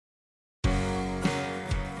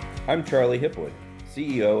I'm Charlie Hipwood,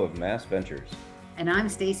 CEO of Mass Ventures. And I'm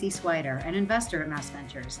Stacy Swider, an investor at Mass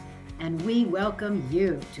Ventures. And we welcome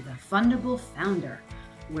you to the Fundable Founder,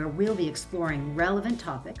 where we'll be exploring relevant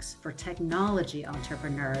topics for technology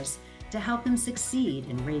entrepreneurs to help them succeed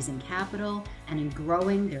in raising capital and in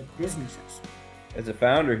growing their businesses. As a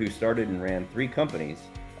founder who started and ran 3 companies,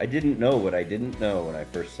 I didn't know what I didn't know when I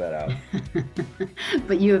first set out.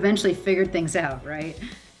 But you eventually figured things out, right?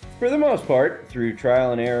 For the most part, through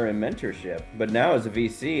trial and error and mentorship, but now as a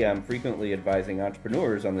VC, I'm frequently advising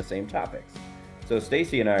entrepreneurs on the same topics. So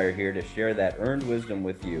Stacy and I are here to share that earned wisdom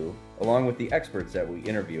with you, along with the experts that we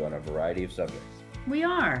interview on a variety of subjects. We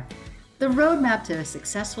are. The roadmap to a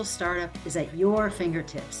successful startup is at your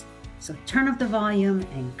fingertips. So turn up the volume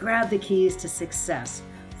and grab the keys to success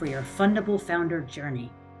for your Fundable Founder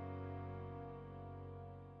journey.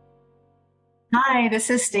 Hi, this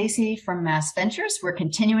is Stacy from Mass Ventures. We're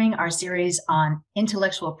continuing our series on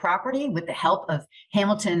intellectual property with the help of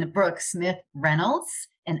Hamilton, Brook, Smith, Reynolds,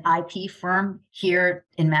 an IP firm here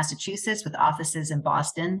in Massachusetts with offices in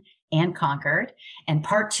Boston and Concord. And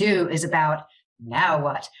part 2 is about now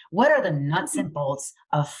what? What are the nuts and bolts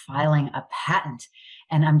of filing a patent?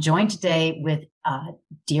 And I'm joined today with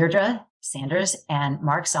Dierdre Sanders and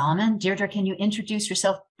Mark Solomon. Dierdre, can you introduce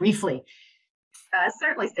yourself briefly?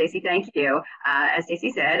 Certainly, Stacy. Thank you. As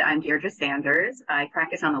Stacy said, I'm Dierdre Sanders. I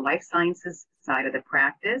practice on the life sciences side of the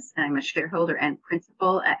practice. I'm a shareholder and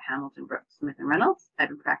principal at Hamilton, Brook, Smith, and Reynolds. I've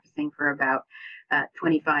been practicing for about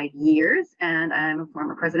 25 years, and I'm a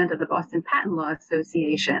former president of the Boston Patent Law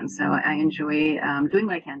Association. So I enjoy doing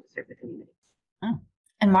what I can to serve the community. Oh.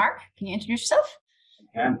 And Mark, can you introduce yourself?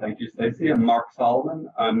 And thank you, Stacy. I'm Mark Solomon.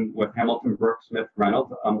 I'm with Hamilton, Brook, Smith,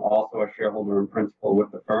 Reynolds. I'm also a shareholder and principal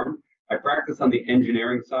with the firm. I practice on the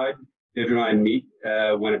engineering side. Dierdre and I meet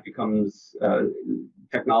when it becomes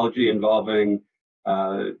technology involving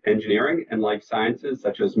engineering and life sciences,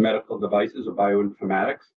 such as medical devices or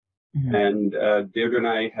bioinformatics. Mm-hmm. And Dierdre and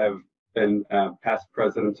I have been past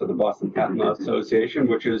presidents of the Boston Patent Law Association,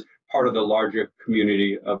 which is part of the larger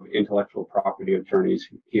community of intellectual property attorneys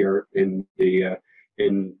here in the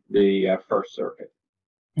First Circuit.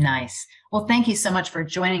 Nice. Well, thank you so much for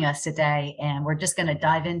joining us today. And we're just going to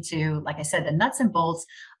dive into, like I said, the nuts and bolts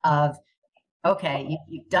of, okay,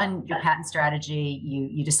 you've done your patent strategy.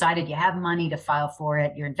 You decided you have money to file for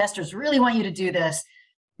it. Your investors really want you to do this.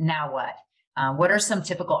 Now what? What are some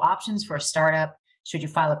typical options for a startup? Should you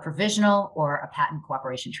file a provisional or a patent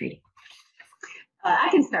cooperation treaty? I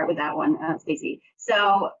can start with that one, Stacy.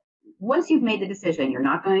 So once you've made the decision, you're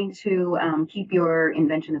not going to keep your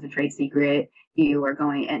invention as a trade secret. You are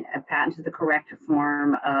going, and a patent is the correct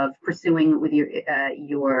form of pursuing with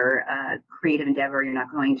your creative endeavor. You're not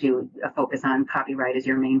going to focus on copyright as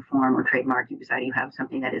your main form or trademark. You decide you have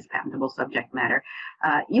something that is patentable subject matter.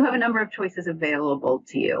 You have a number of choices available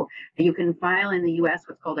to you. You can file in the U.S.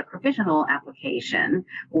 what's called a provisional application,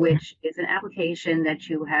 which is an application that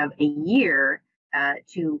you have a year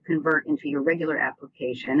to convert into your regular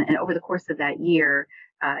application. And over the course of that year,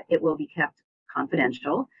 it will be kept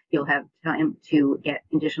confidential. You'll have time to get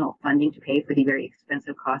additional funding to pay for the very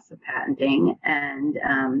expensive costs of patenting. And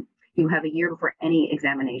you have a year before any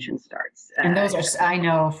examination starts. And those are, I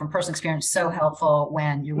know from personal experience, so helpful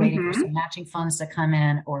when you're waiting for some matching funds to come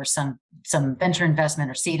in or some venture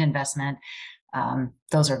investment or seed investment.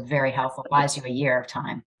 Those are very helpful. Buys you a year of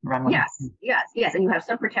time. Yes. And you have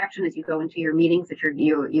some protection as you go into your meetings that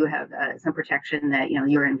you have some protection that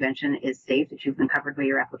your invention is safe, that you've been covered by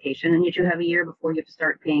your application, and yet you have a year before you have to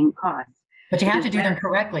start paying costs. But you have to do them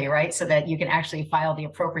correctly, right? So that you can actually file the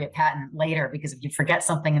appropriate patent later, because if you forget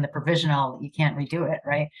something in the provisional, you can't redo it,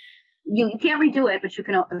 right? You can't redo it, but you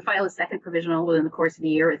can file a second provisional within the course of the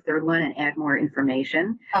year, a third one, and add more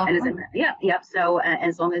information. And So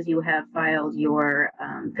as long as you have filed your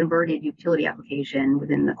converted utility application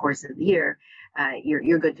within the course of the year,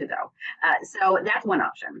 you're good to go. So that's one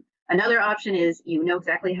option. Another option is you know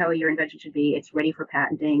exactly how your invention should be. It's ready for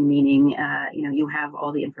patenting, meaning you have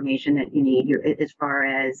all the information that you need as far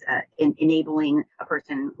as enabling a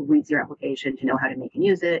person who reads your application to know how to make and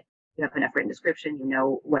use it. You have enough written description. You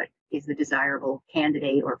know what is the desirable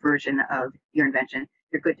candidate or version of your invention.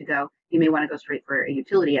 You're good to go. You may want to go straight for a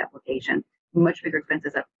utility application. Much bigger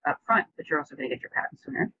expenses up front, but you're also going to get your patent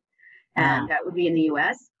sooner. And that would be in the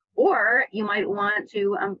U.S. Or you might want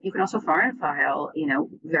to, you can also foreign file,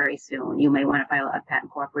 very soon. You may want to file a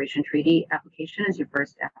patent cooperation treaty application as your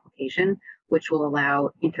first application, which will allow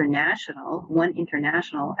one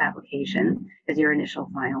international application as your initial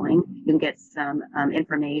filing. You can get some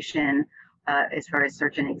information as far as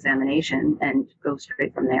search and examination and go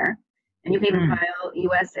straight from there. And you can even file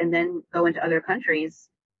US and then go into other countries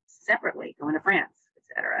separately, going to France,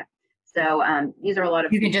 etc. So these are a lot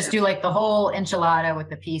of. You can just do like the whole enchilada with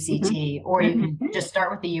the PCT, or you can just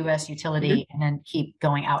start with the U.S. utility and then keep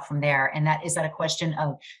going out from there. And is that a question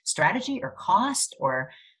of strategy or cost,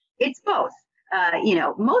 or? It's both.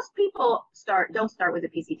 Most people don't start with a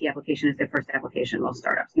PCT application as their first application. Most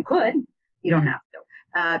startups, you could, you don't have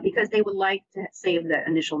to, because they would like to save the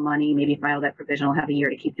initial money, maybe file that provisional, have a year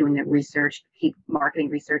to keep doing the research, keep marketing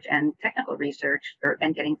research and technical research,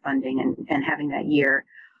 and getting funding and having that year.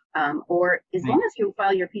 Or as long as you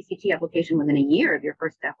file your PCT application within a year of your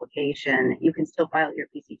first application, you can still file your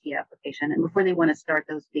PCT application. And before they want to start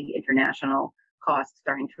those big international costs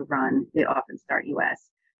starting to run, they often start US.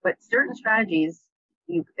 But certain strategies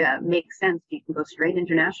make sense. You can go straight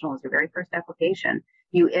international as your very first application.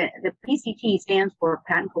 The PCT stands for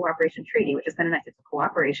Patent Cooperation Treaty, which is kind of nice. It's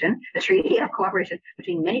a treaty of cooperation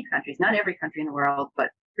between many countries, not every country in the world, but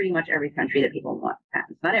pretty much every country that people want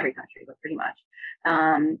patents. Not every country, but pretty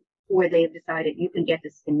much. Where they've decided you can get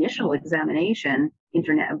this initial examination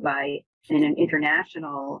by an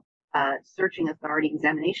international searching authority,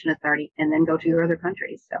 examination authority, and then go to your other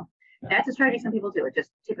countries. So that's a strategy some people do. It just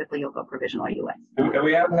typically you'll go provisional US. And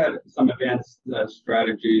we have had some advanced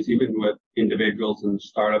strategies, even with individuals and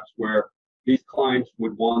startups, where these clients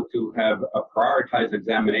would want to have a prioritized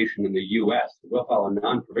examination in the US. We'll file a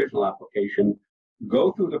non-provisional application,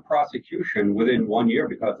 go through the prosecution within 1 year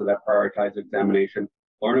because of that prioritized examination,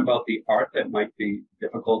 learn about the art that might be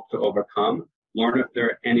difficult to overcome, learn if there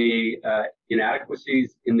are any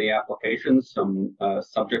inadequacies in the application, some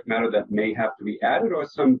subject matter that may have to be added, or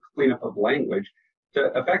some cleanup of language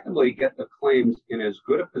to effectively get the claims in as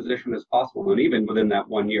good a position as possible, and even within that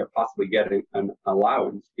 1 year, possibly getting an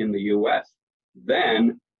allowance in the US.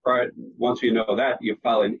 Then, once you know that, you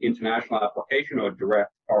file an international application or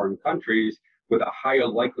direct foreign countries with a higher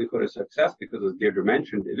likelihood of success because, as Dierdre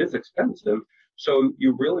mentioned, it is expensive. So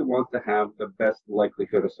you really want to have the best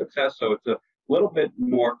likelihood of success. So it's a little bit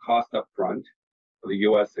more cost up front for the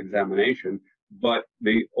U.S. examination, but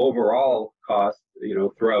the overall cost,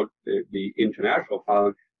 throughout the international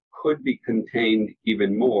filing could be contained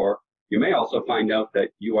even more. You may also find out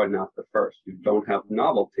that you are not the first. You don't have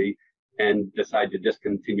novelty and decide to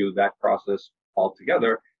discontinue that process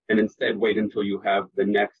altogether and instead wait until you have the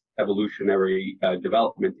next evolutionary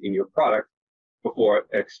development in your product before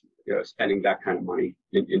spending that kind of money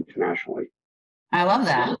internationally. I love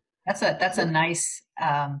that. That's a nice.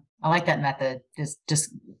 I like that method.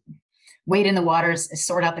 Just wade in the waters,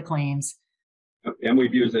 sort out the claims. And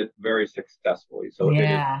we've used it very successfully. So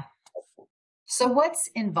yeah. So what's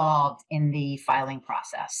involved in the filing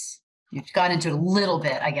process? You've got into it a little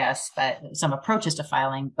bit, I guess, but some approaches to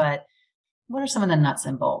filing. But what are some of the nuts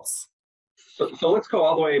and bolts? So let's go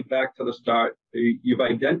all the way back to the start. You've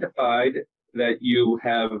identified that you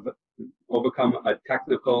have overcome a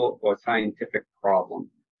technical or scientific problem.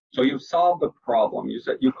 So you've solved the problem.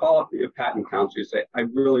 You call up your patent counsel. You say, I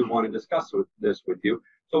really want to discuss this with you.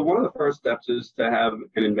 So one of the first steps is to have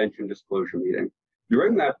an invention disclosure meeting.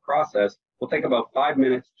 During that process, we'll take about 5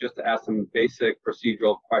 minutes just to ask some basic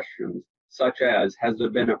procedural questions, such as, has there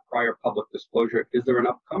been a prior public disclosure? Is there an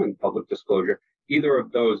upcoming public disclosure? Either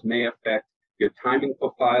of those may affect your timing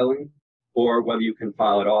for filing or whether you can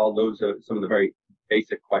file at all. Those are some of the very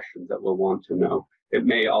basic questions that we'll want to know. It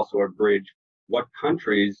may also abridge what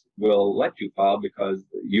countries will let you file, because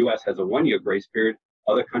the U.S. has a 1 year grace period.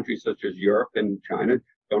 Other countries such as Europe and China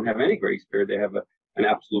don't have any grace period. They have an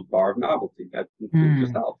absolute bar of novelty. That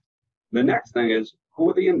just helps. The next thing is, who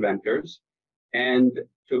are the inventors, and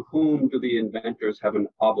to whom do the inventors have an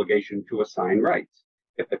obligation to assign rights?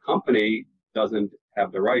 If the company doesn't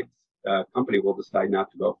have the rights, the company will decide not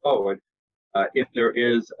to go forward. If there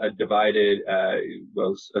is a divided,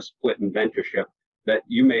 a split inventorship, that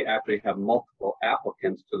you may actually have multiple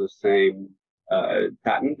applicants to the same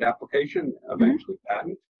patent application, eventually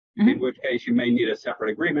patent, in which case you may need a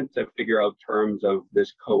separate agreement to figure out terms of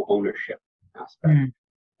this co-ownership aspect.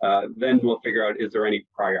 Then we'll figure out, is there any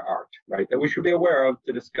prior art, right, that we should be aware of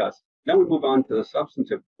to discuss. Then we move on to the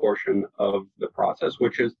substantive portion of the process,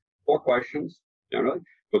 which is 4 questions generally.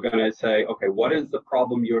 We're going to say, okay, what is the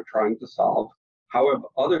problem you're trying to solve? How have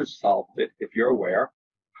others solved it, if you're aware?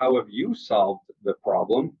 How have you solved the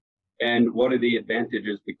problem? And what are the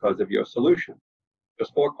advantages because of your solution?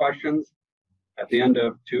 Just 4 questions. At the end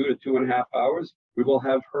of 2 to 2.5 hours, we will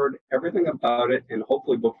have heard everything about it, and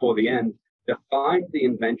hopefully before the end, define the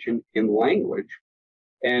invention in language.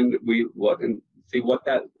 And we look and see what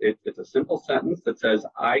it's a simple sentence that says,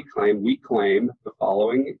 we claim the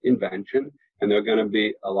following invention. And there are going to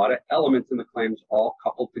be a lot of elements in the claims all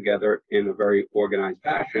coupled together in a very organized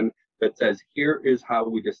fashion that says, here is how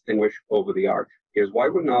we distinguish over the art. Here's why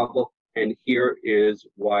we're novel, and here is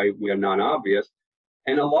why we are non-obvious.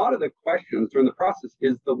 And a lot of the questions during the process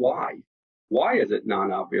is the why. Why is it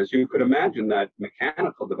non-obvious? You could imagine that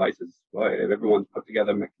mechanical devices, boy, if everyone's put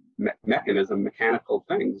together mechanical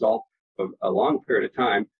things all for a long period of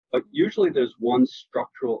time, but usually there's one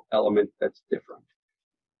structural element that's different.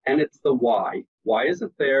 And it's the why. Why is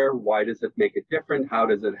it there? Why does it make it different? How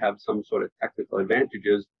does it have some sort of technical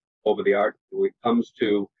advantages over the art when it comes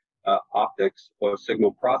to optics or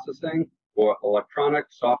signal processing or electronic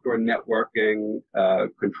software networking,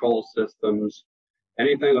 control systems,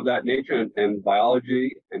 anything of that nature, and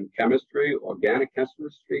biology and chemistry, organic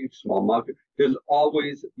chemistry, small molecule. There's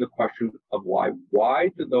always the question of why. Why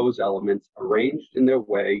do those elements arranged in their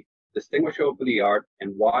way distinguish over the art,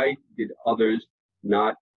 and why did others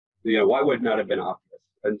not, why would it not have been obvious?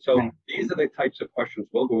 And so these are the types of questions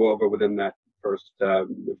we'll go over within that first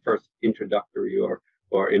introductory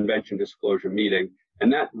or invention disclosure meeting.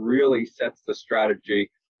 And that really sets the strategy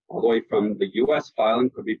all the way from the U.S. filing,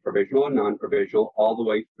 could be provisional and non-provisional, all the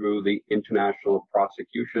way through the international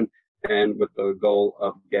prosecution, and with the goal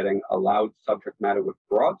of getting allowed subject matter with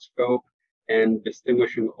broad scope and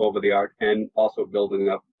distinguishing over the art, and also building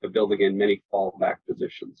in many fallback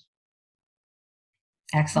positions.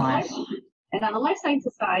 Excellent. And on the life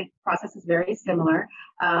sciences side, process is very similar.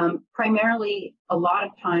 Primarily, a lot of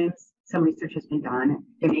times, some research has been done.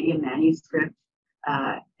 There may be a manuscript,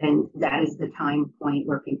 and that is the time point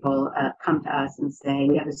where people come to us and say,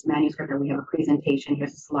 we have this manuscript or we have a presentation,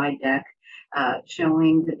 here's a slide deck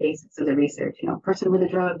showing the basics of the research. Person with a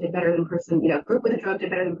drug did better than person, group with a drug did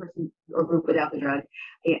better than person or group without the drug.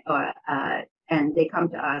 And they come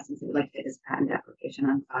to us and say, we'd like to get this patent application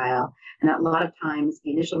on file. And a lot of times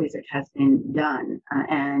the initial research has been done,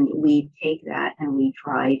 and we take that and we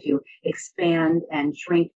try to expand and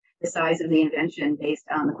shrink the size of the invention based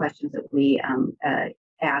on the questions that we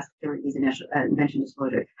asked during these initial invention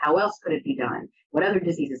disclosures. How else could it be done? What other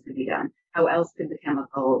diseases could be done? How else could the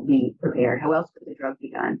chemical be prepared? How else could the drug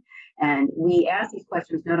be done? And we ask these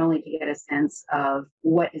questions not only to get a sense of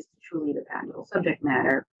what is truly the patentable subject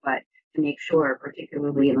matter, but to make sure,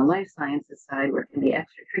 particularly in the life sciences side, where it can be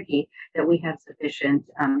extra tricky, that we have sufficient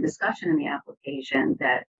discussion in the application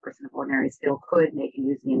that a person of ordinary skill could make and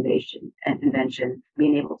use the invention,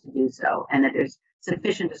 being able to do so, and that there's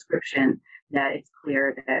sufficient description that it's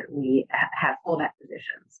clear that we have fallback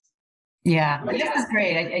positions. Yeah, this is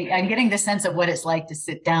great. I'm getting the sense of what it's like to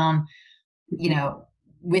sit down,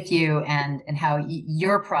 with you and how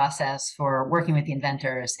your process for working with the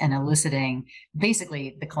inventors and eliciting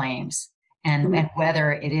basically the claims and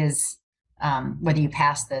whether it is, whether you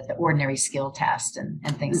pass the ordinary skill test and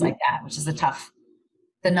things like that, which is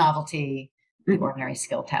the novelty, the ordinary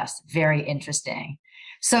skill test. Very interesting.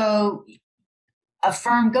 So a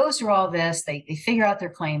firm goes through all this, they figure out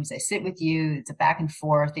their claims, they sit with you, it's a back and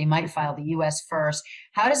forth, they might file the US first.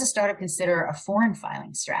 How does a startup consider a foreign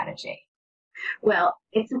filing strategy? Well,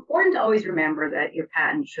 it's important to always remember that your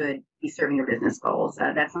patent should be serving your business goals.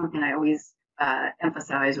 That's something I always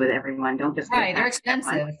emphasize with everyone. Don't just they're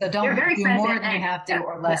expensive, so don't do more than you have to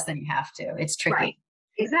or less than you have to. It's tricky. Right.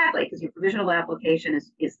 Exactly, because your provisional application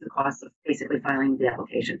is the cost of basically filing the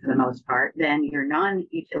application for the most part. Then your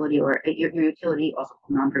non-utility or your utility, also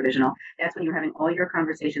non-provisional, that's when you're having all your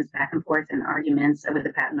conversations back and forth and arguments with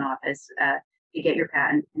the patent office to get your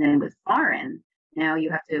patent. And then with foreign, now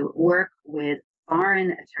you have to work with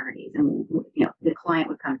foreign attorneys, and the client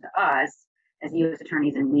would come to us as U.S.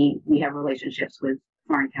 attorneys, and we have relationships with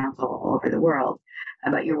foreign counsel all over the world.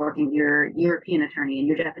 But you're working with your European attorney and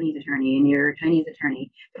your Japanese attorney and your Chinese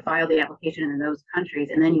attorney to file the application in those countries,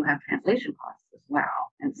 and then you have translation costs as well.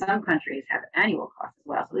 And some countries have annual costs as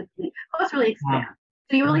well, so the costs really expand.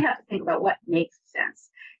 So you really have to think about what makes sense.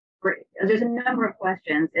 There's a number of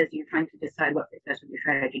questions as you're trying to decide what fits best with your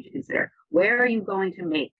strategy to consider. Where are you going to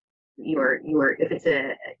make your if it's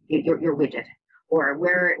your widget, or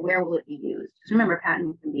where will it be used? Because remember,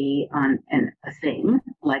 patent can be on a thing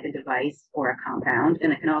like a device or a compound,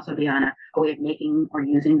 and it can also be on a way of making or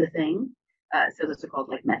using the thing. So those are called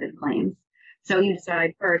like method claims. So you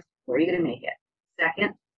decide first, where are you going to make it?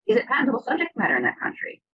 Second, is it patentable subject matter in that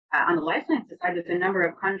country? On the life sciences side, there's a number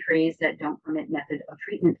of countries that don't permit method of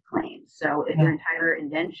treatment claims. So if your entire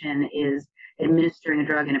invention is administering a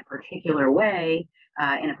drug in a particular way,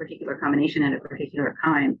 in a particular combination at a particular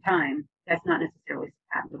time, that's not necessarily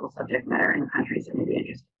patentable subject matter in countries that may be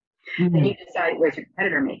interested. Then you decide where's your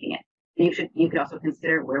competitor making it. And you could also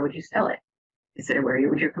consider where would you sell it. Consider where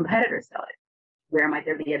would your competitor sell it. Where might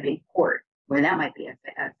there be a big port where that might be a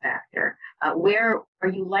factor. Where are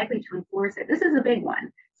you likely to enforce it? This is a big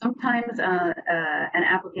one. sometimes an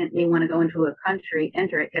applicant may want to go into a country,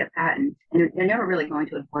 enter it, get a patent, and they're never really going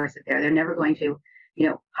to enforce it there. They're never going to,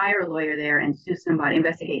 hire a lawyer there and sue somebody,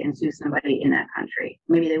 investigate and sue somebody in that country.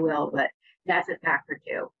 Maybe they will, but that's a factor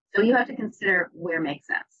too. So you have to consider where makes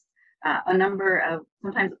sense.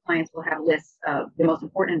 Sometimes the clients will have lists of the most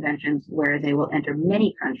important inventions where they will enter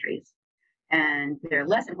many countries, and there are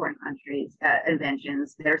less important countries,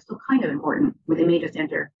 inventions that are still kind of important, where they may just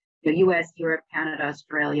enter US, Europe, Canada,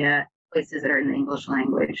 Australia, places that are in the English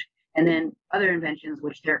language. And then other inventions,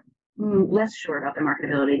 which they're less sure about their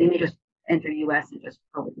marketability, they may just enter US and just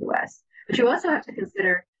go with US. But you also have to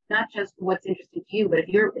consider not just what's interesting to you, but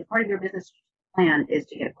if part of your business plan is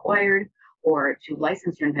to get acquired or to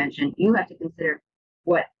license your invention, you have to consider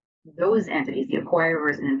what those entities, the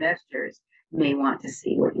acquirers and investors, may want to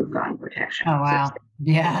see what you've got in protection. Oh, wow. So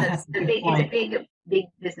Yeah. it's a big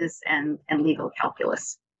business and legal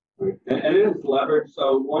calculus. And it is leverage.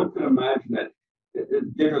 So one can imagine that, as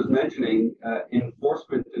Dierdre was mentioning,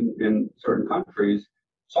 enforcement in certain countries,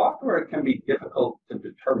 software can be difficult to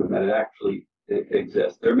determine that it actually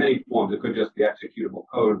exists. There are many forms. It could just be executable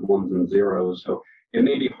code, ones and zeros. So it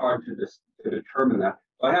may be hard to determine that.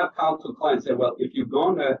 So I have counsel clients say, well, if you're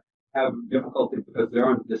going to have difficulty because there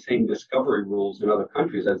aren't the same discovery rules in other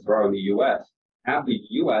countries as there are in the U.S., have the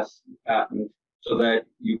U.S. patent so that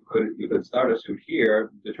you could start a suit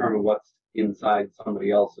here, determine what's inside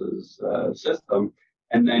somebody else's system,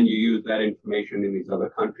 and then you use that information in these other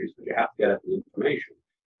countries, but you have to get at the information.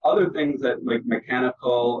 Other things that like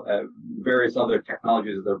mechanical, various other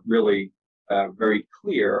technologies that are really very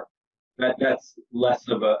clear, that's less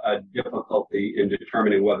of a difficulty in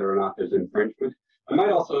determining whether or not there's infringement. I might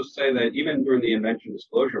also say that even during the invention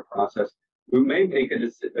disclosure process, we may make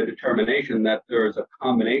a determination that there is a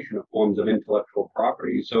combination of forms of intellectual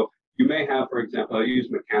property. So you may have, for example, I use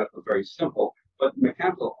mechanical, very simple, but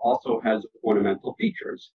mechanical also has ornamental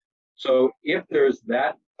features. So if there's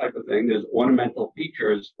that type of thing, there's ornamental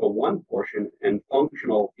features for one portion and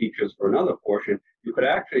functional features for another portion, you could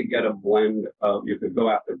actually get a blend of, you could go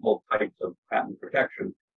after both types of patent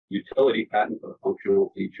protection, utility patent for the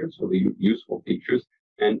functional features, so the useful features,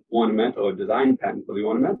 and ornamental or design patent for the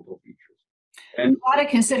ornamental features. And a lot of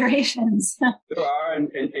considerations. There are, and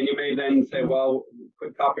you may then say, well,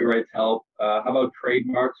 could copyrights help? How about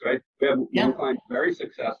trademarks, right? We have one client very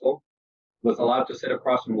successful, was allowed to sit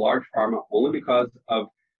across from large pharma only because of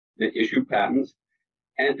the issued patents.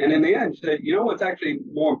 And in the end, said, what's actually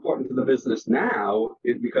more important to the business now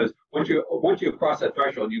is because once you cross that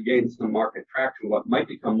threshold, you gain some market traction. What might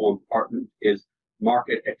become more important is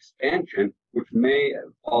market expansion, which may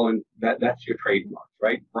fall in that's your trademarks,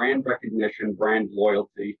 right? Brand recognition, brand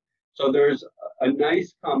loyalty. So there's a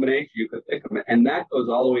nice combination you could think of it. And that goes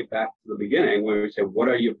all the way back to the beginning where we say, what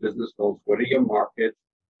are your business goals? What are your markets?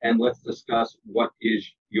 And let's discuss what is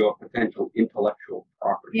your potential intellectual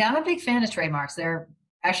property. Yeah, I'm a big fan of trademarks. They're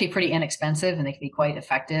actually pretty inexpensive and they can be quite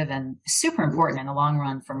effective and super important in the long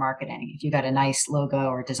run for marketing. If you got a nice logo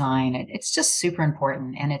or design, it's just super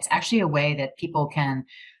important. And it's actually a way that people can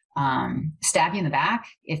stab you in the back.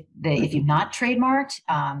 If you've not trademarked,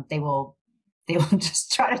 they will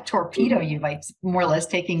just try to torpedo you by more or less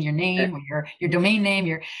taking your name or your domain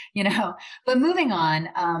name, but moving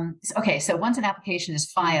on. Okay. So once an application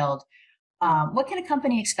is filed, what can a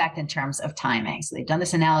company expect in terms of timing? So they've done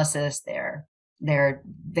this analysis,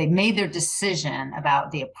 they've made their decision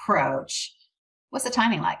about the approach. What's the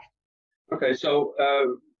timing like? Okay. So,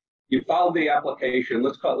 you file the application.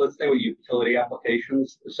 Let's stay with utility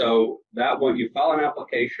applications. So that one, you file an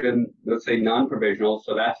application, let's say non-provisional.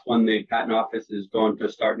 So that's when the patent office is going to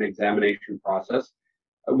start an examination process.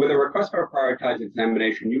 With a request for a prioritized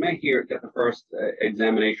examination, you may get the first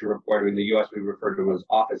examination report. In the U.S., we refer to them as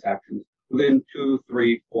office actions within 2,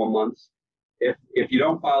 3, 4 months. If you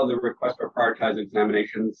don't file the request for prioritized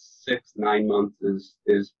examination, 6, 9 months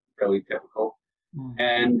is fairly typical.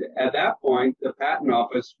 And at that point, the patent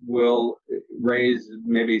office will raise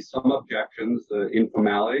maybe some objections,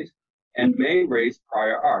 informalities, and may raise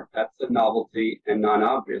prior art. That's the novelty and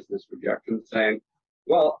non-obviousness rejection, saying,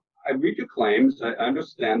 well, I read your claims. I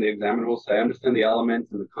understand, the examiner will say, I understand the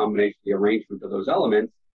elements and the combination, the arrangement of those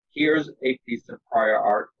elements. Here's a piece of prior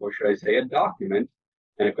art, or should I say a document,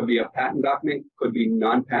 and it could be a patent document, could be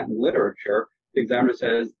non-patent literature. The examiner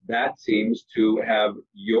says that seems to have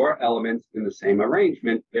your elements in the same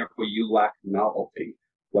arrangement, therefore you lack novelty.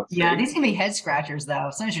 These can be head scratchers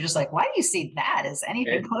though. Sometimes you're just like, why do you see that as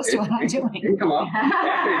anything close to what I'm doing? It can come up.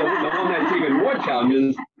 Actually, the one that's even more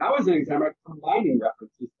challenging is, how is an examiner combining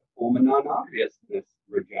references to form a non-obviousness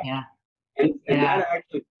rejection? Yeah. And that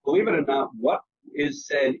actually, believe it or not, what is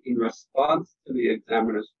said in response to the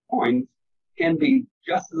examiner's points can be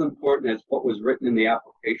just as important as what was written in the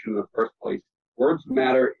application in the first place. Words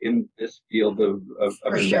matter in this field of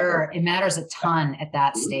For sure. It matters a ton at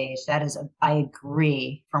that stage. That is, I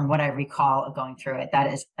agree from what I recall of going through it.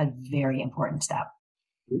 That is a very important step.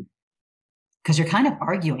 Because you're kind of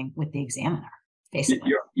arguing with the examiner,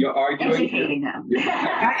 basically. You're arguing. Educating them.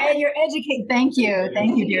 And you're educating. Thank you.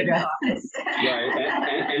 Thank you, Dierdre.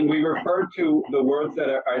 Right. And we refer to the words that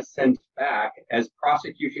are sent back as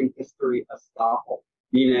prosecution history estoppel,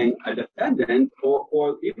 meaning a defendant,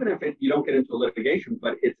 or even if you don't get into litigation,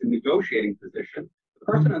 but it's a negotiating position, the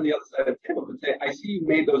person on the other side of the table could say, I see you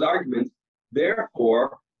made those arguments,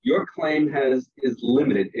 therefore, your claim is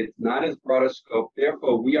limited. It's not as broad a scope.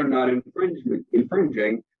 Therefore, we are not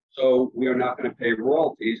infringing, so we are not going to pay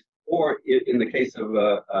royalties. Or in the case of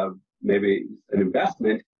maybe an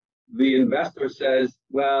investment, the investor says,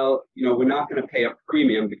 well, we're not going to pay a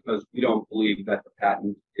premium because we don't believe that the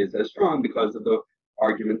patent is as strong because of the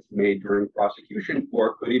arguments made during prosecution, or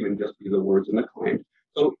it could even just be the words in the claim.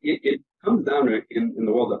 So it comes down to, in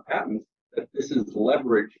the world of patents, that this is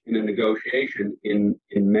leverage in a negotiation in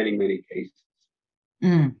many, many cases.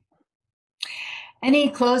 Mm. Any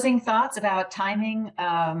closing thoughts about timing?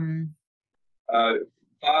 File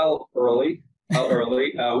early.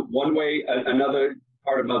 One way, another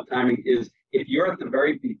part about timing is if you're at the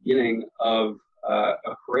very beginning of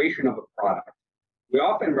a creation of a product, we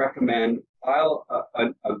often recommend file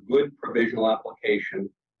a good provisional application.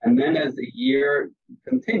 And then as the year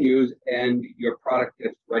continues and your product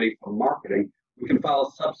gets ready for marketing, we can file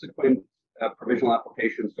subsequent provisional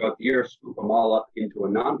applications throughout the year, scoop them all up into a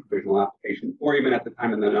non-provisional application, or even at the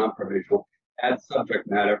time of the non-provisional, add subject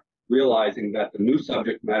matter, realizing that the new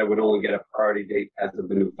subject matter would only get a priority date as of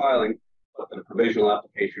the new filing, but the provisional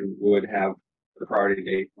application would have the priority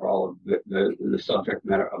date for all of the subject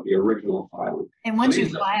matter of the original filing. And once you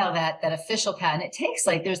file that official patent, it takes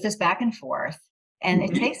there's this back and forth. And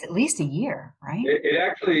it takes at least a year, right? It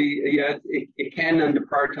actually, it can under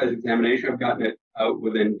prioritized examination. I've gotten it out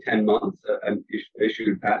within 10 months, an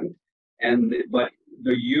issued patent. But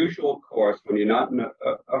the usual course, when you're not in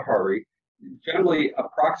a hurry, generally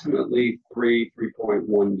approximately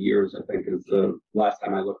 3.1 years, I think, is the last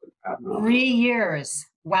time I looked at the patent. 3 years.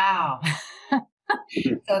 Wow.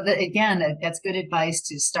 So again, that's good advice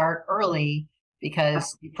to start early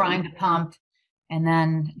because you prime the pump. And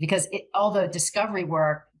then because all the discovery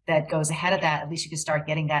work that goes ahead of that, at least you can start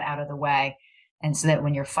getting that out of the way. And so that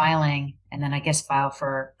when you're filing, and then I guess file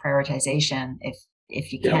for prioritization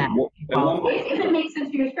if you can. If it makes sense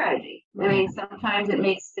for your strategy. I mean, sometimes it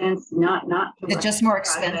makes sense not to. Is it just more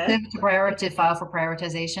expensive to file for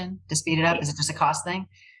prioritization to speed it up? Is it just a cost thing?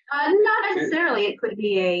 Not necessarily. It could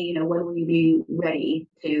be when will you be ready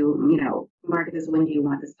to, market this? When do you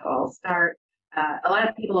want this to all start? A lot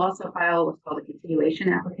of people also file what's called a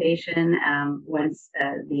continuation application. Once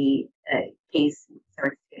the case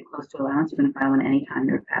starts to get close to allowance, you can file one any time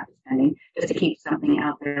there's patent pending, just to keep something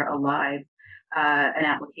out there alive. An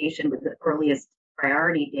application with the earliest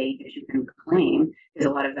priority date that you can claim, there's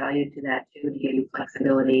a lot of value to that too, to give you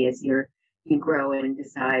flexibility as you grow and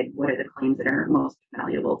decide what are the claims that are most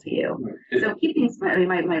valuable to you. So keep things, my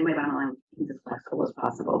bottom line, keep as flexible as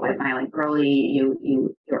possible. By filing early,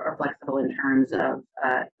 you are flexible in terms of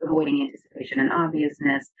avoiding anticipation and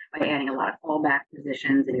obviousness, by adding a lot of fallback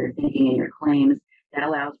positions in your thinking and your claims. That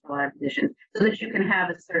allows for a lot of positions so that you can have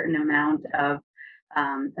a certain amount of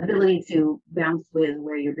ability to bounce with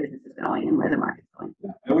where your business is going and where the market's going.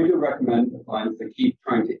 Yeah. And we do recommend to clients to keep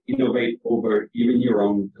trying to innovate over even your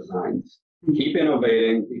own designs. Keep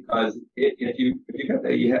innovating, because if you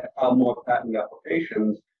file more patent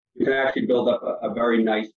applications, you can actually build up a very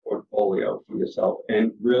nice portfolio for yourself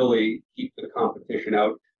and really keep the competition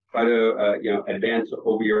out. Try to advance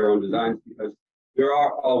over your own designs, because there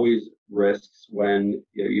are always risks when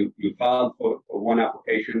you filed for one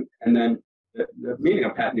application, and then the meaning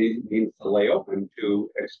of patent means to lay open, to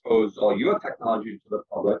expose all your technology to the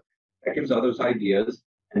public. That gives others ideas,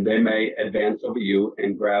 and they may advance over you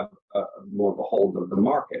and grab more of a hold of the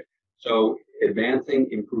market. So advancing,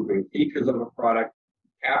 improving features of a product,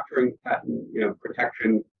 capturing patent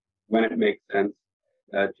protection when it makes sense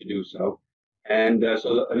to do so. And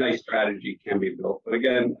so a nice strategy can be built. But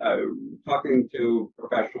again, talking to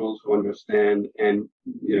professionals who understand and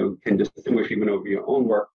can distinguish even over your own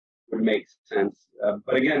work would make sense.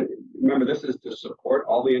 But again, remember, this is to support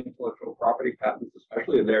all the intellectual property patents,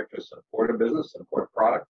 especially are there to support a business, support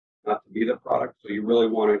product, not to be the product. So you really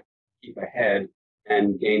want to keep ahead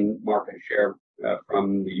and gain market share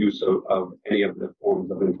from the use of any of the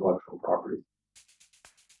forms of intellectual property.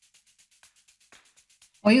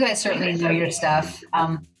 Well, you guys certainly know your stuff.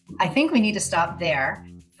 I think we need to stop there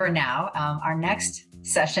for now. Our next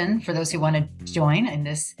session, for those who want to join in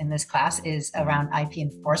this class, is around IP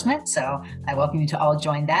enforcement. So I welcome you to all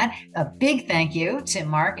join that. A big thank you to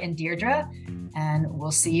Mark and Dierdre, and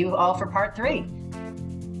we'll see you all for part 3.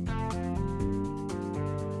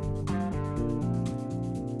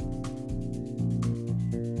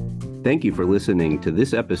 Thank you for listening to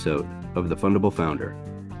this episode of The Fundable Founder.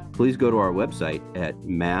 Please go to our website at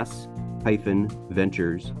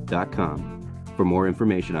mass-ventures.com for more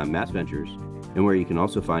information on Mass Ventures and where you can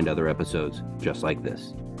also find other episodes just like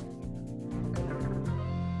this.